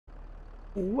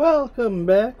Welcome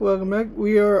back,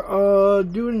 We are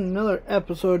doing another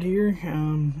episode here.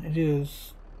 It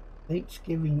is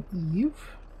Thanksgiving Eve.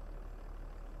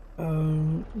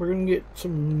 We're gonna get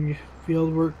some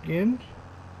field work in.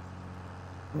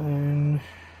 And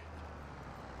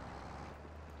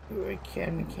do I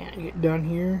can't get done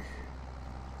here.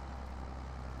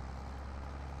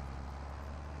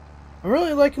 I'm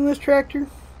really liking this tractor.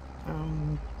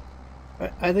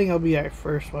 I think I'll be our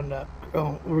first one to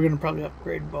we're gonna probably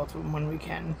upgrade both of them when we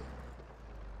can.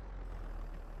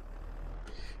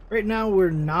 Right now we're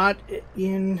not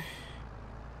in.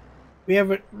 We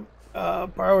haven't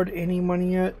borrowed any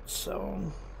money yet,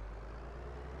 so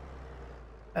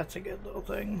that's a good little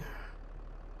thing.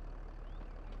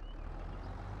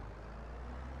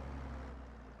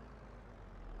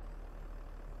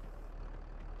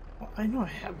 Well, I know I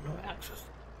have no access.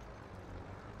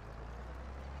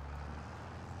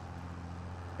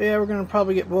 Yeah, we're gonna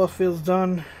probably get both fields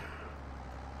done.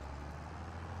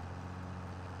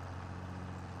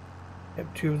 I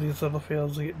have two of these little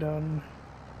fields to get done.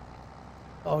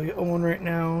 I'll get one right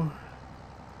now.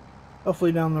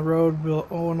 Hopefully down the road we'll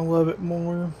own a little bit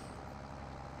more.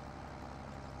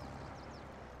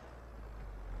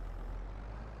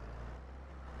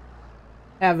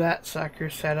 Have that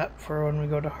sucker set up for when we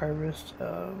go to harvest.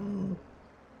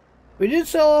 We did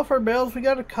sell off our bales. We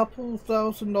got a couple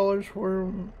 $1,000 for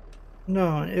them.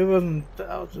 No, it wasn't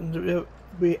thousands.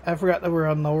 I forgot that we're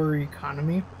on lower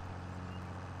economy.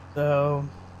 So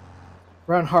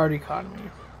we're on hard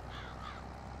economy.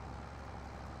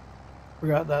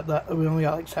 Forgot that we only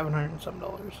got like $700 and some.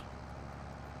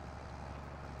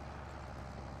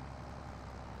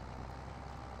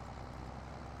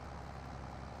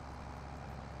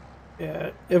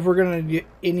 Yeah, if we're gonna get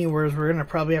anywhere, we're gonna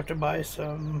probably have to buy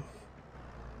some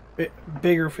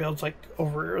bigger fields, like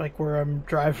over like where I'm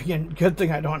driving in. Good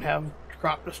thing I don't have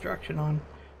crop destruction on,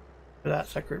 for that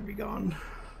sucker would be gone.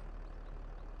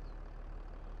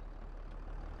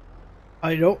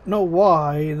 I don't know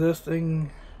why this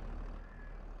thing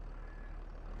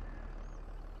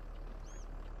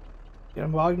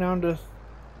getting bogged down to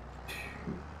 2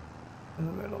 in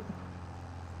the middle.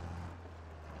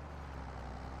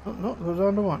 Oh no, it goes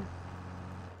on to 1.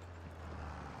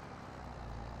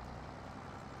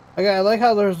 Okay, I like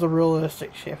how there's the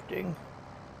realistic shifting.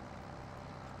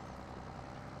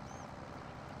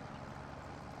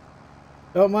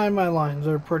 Don't mind my lines,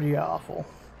 they're pretty awful.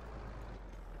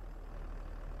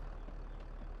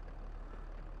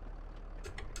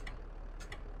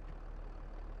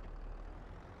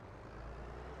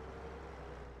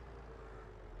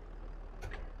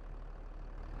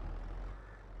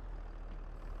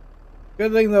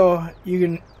 Good thing though,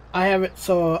 I have it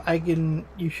so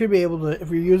you should be able to, if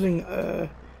you're using a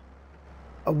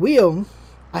wheel,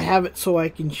 I have it so I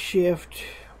can shift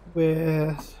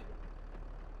with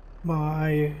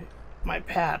my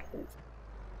paddles.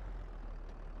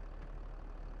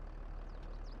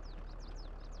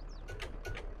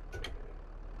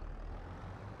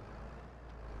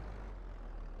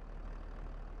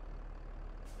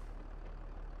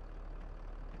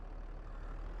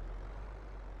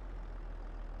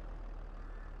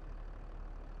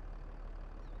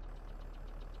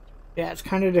 Yeah, it's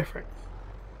kind of different.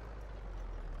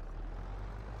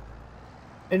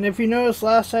 And if you notice,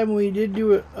 last time we did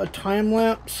do a time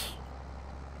lapse,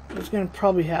 it's going to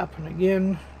probably happen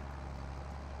again.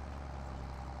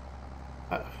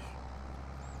 Have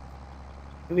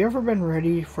you ever been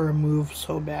ready for a move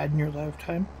so bad in your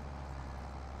lifetime?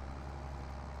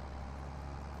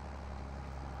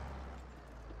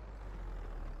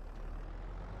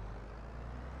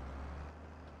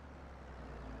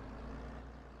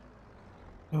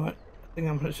 You know what? I think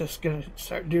I'm just going to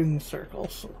start doing the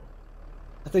circles.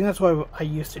 I think that's why I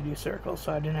used to do circles,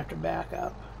 so I didn't have to back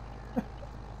up.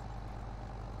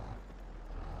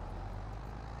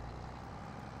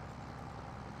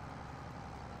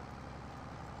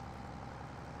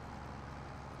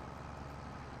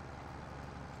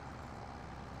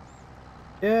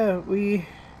 Yeah, we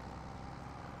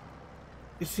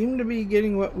seem to be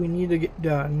getting what we need to get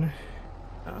done.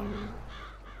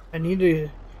 I need to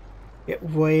get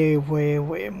way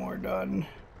more done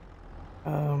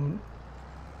on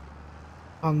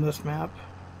this map.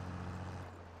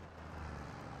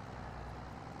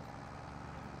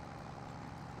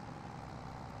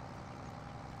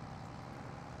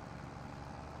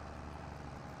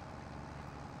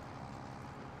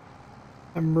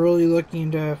 I'm really looking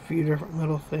into a few different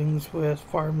little things with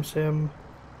Farm Sim.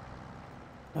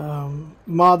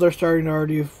 Mods are starting to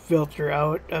already filter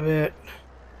out a bit.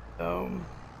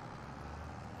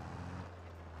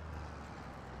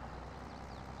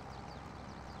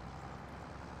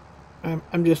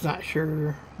 I'm just not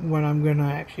sure when I'm gonna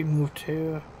actually move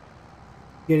to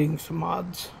getting some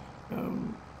mods.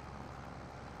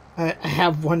 I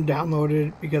have one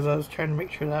downloaded because I was trying to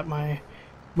make sure that my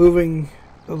moving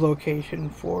the location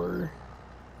for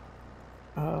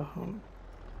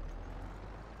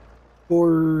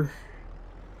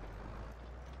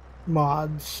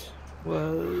mods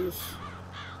was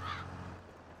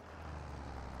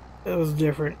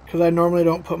different, because I normally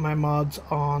don't put my mods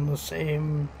on the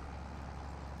same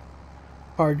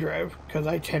hard drive because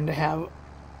I tend to have a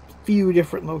few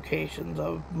different locations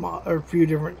of a few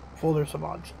different folders of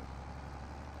mods.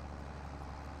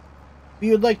 If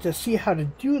you would like to see how to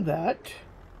do that,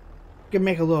 I can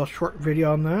make a little short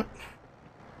video on that.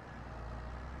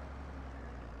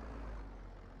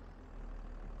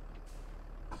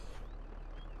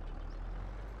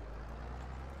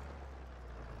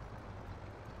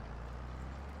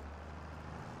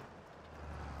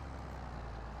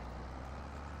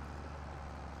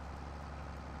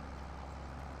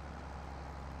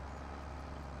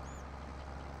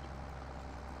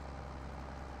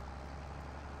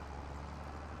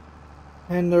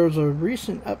 And there's a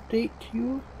recent update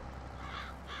too,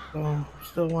 so I'm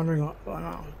still wondering what's going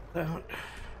on with that.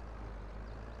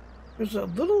 There's a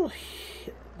little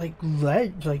like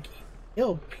ledge, like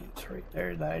hill piece right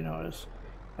there that I noticed.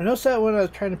 I noticed that when I was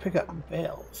trying to pick up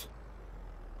bales.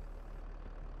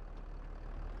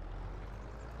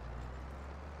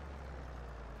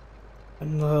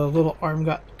 And the little arm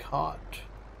got caught.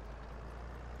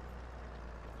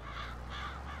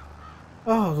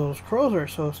 Oh, those crows are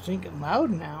so stinking loud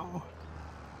now.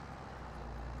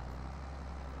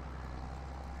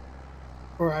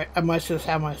 Or I might just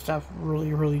have my stuff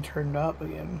really turned up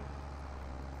again.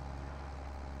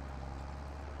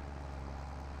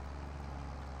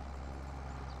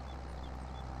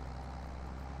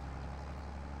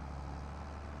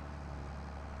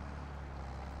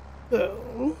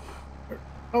 So, we're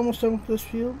almost done with this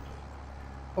field.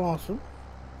 Awesome.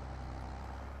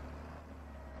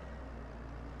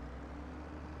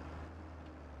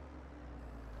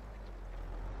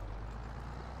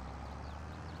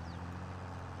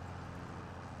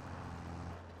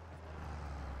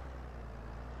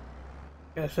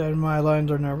 Like I said, my lines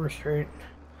are never straight.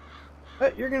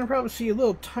 But you're going to probably see a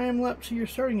little time lapse here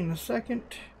starting in a second.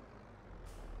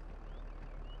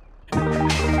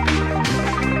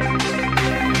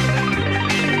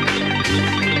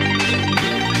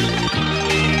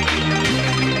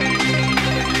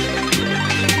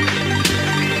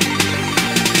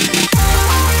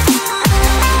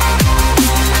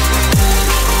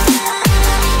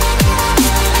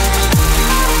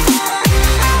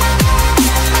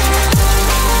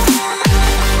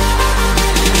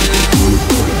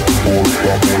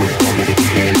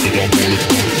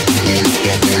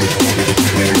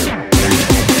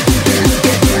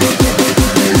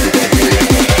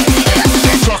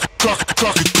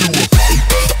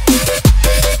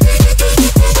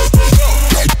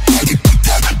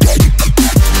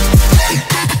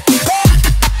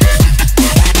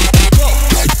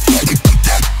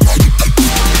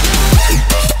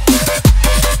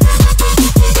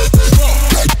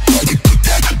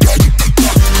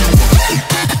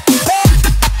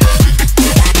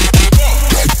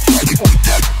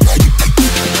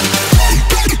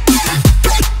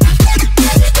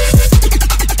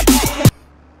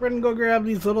 We're gonna go grab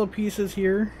these little pieces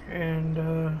here,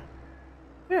 and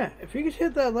yeah, if you could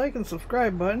hit that like and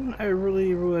subscribe button, I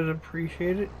really would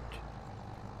appreciate it.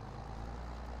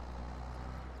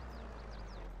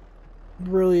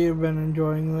 Really have been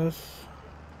enjoying this.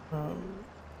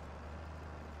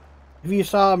 If you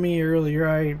saw me earlier,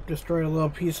 I destroyed a little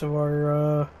piece of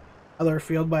our other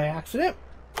field by accident.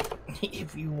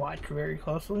 If you watch very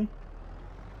closely.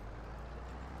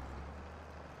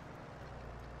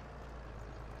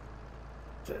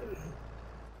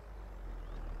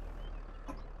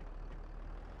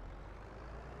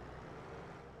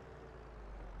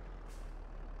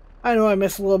 I know I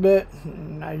missed a little bit,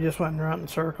 and I just went around in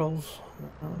circles.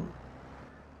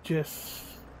 Just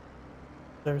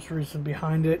there's reason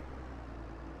behind it.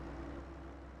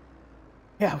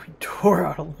 Yeah, we tore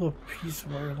out a little piece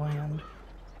of our land.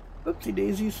 Oopsie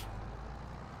daisies.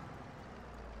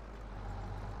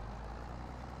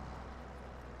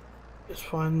 It's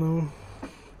fine though.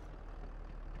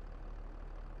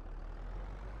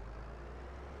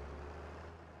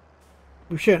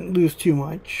 We shouldn't lose too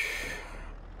much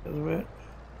because of it.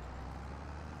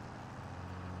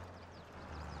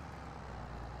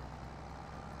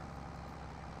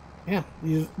 Yeah,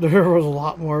 there was a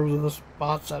lot more of the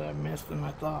spots that I missed than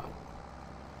I thought.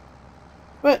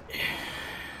 But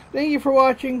Thank you for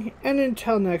watching, and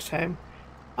until next time,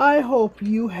 I hope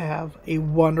you have a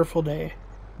wonderful day.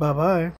 Bye-bye.